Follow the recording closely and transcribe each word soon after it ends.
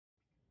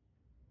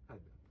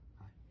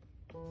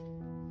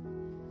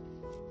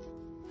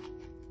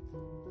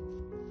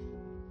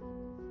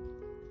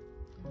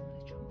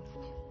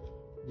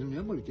nu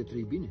ia, mă, te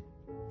trăi bine.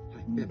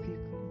 Hai, bea pic.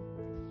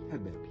 Hai,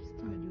 bea pic.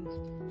 Stadiul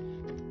ăsta.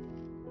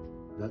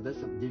 Dar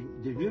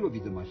deci nu e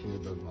lovit de mașină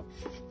de noapte.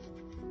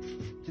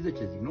 Știi de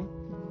ce zic, nu?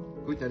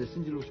 Că uite, are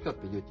sângele uscat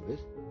pe ghiotii,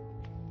 vezi?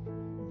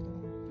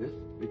 Vezi?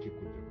 Vezi ce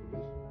curge acolo,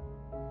 vezi?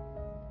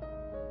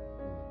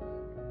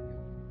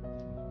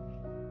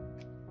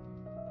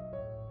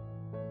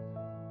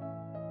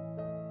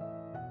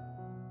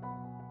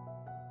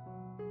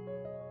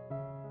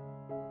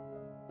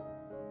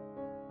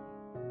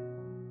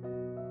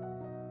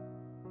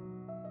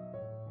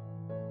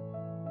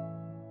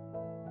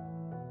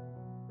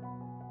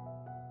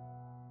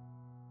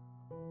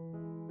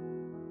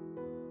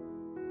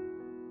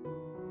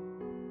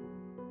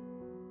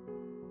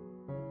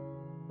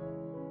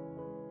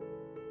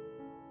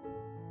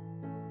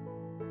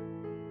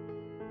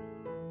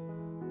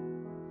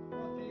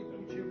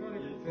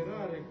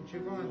 Cu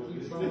ceva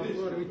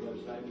anti-inflamator, uite.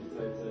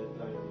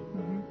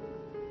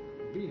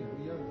 Bine,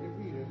 ia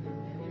privire,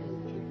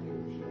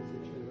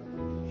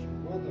 și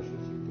coada și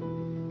o simte.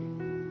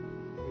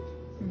 Uite,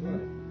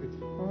 uite.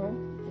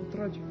 O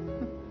trage.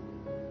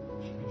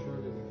 Și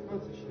picioarele din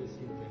față și le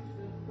simte.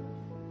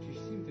 Și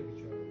simte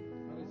picioarele.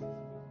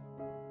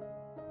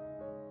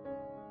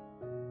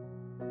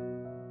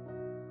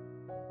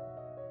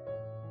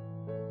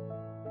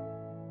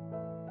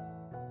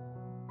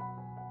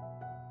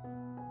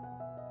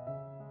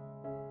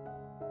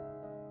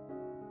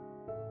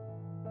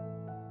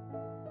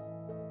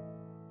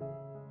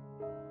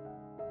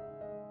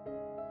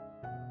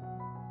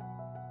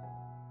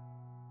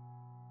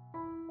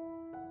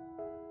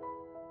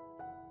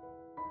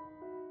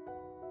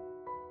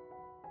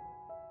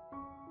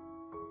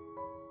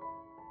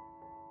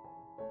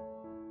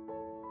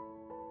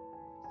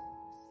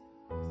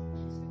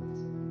 Are să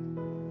simte.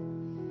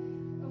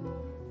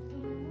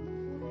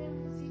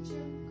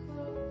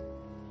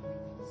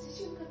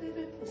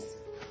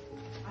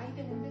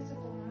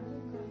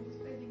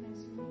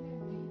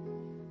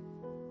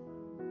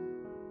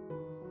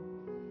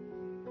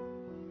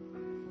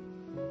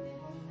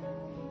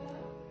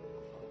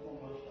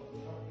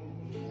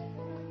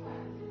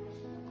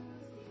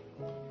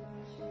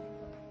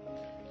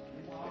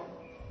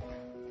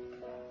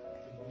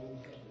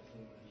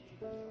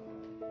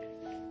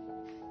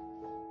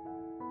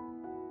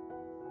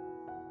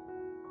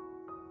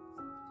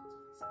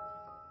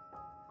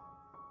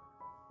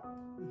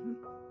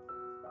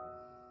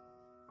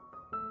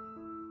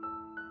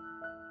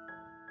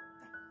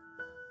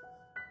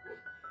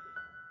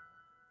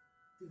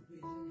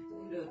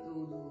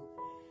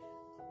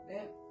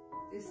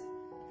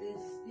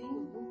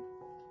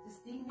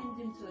 Das Ding nimmt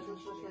den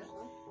Zwischenschwert.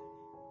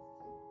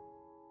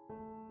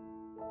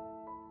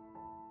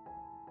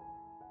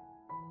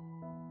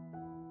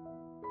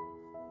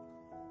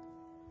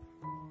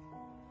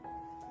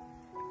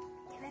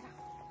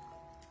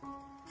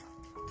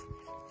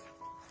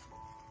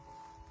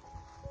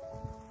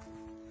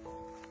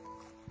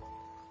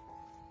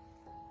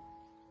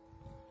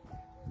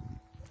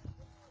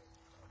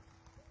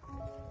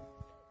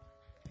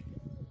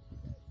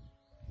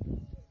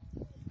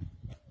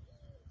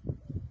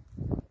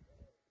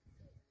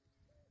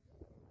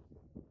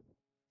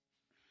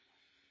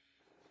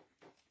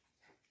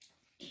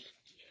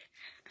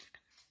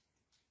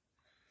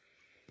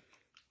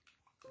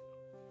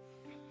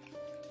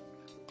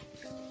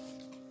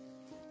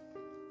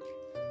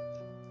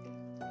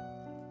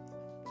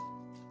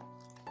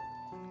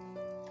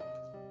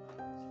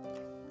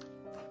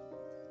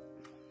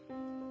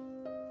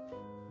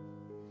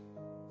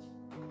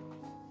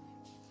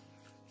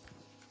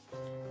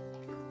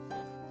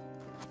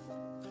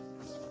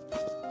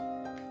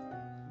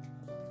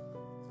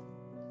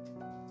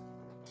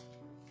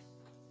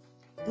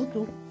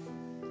 Toto.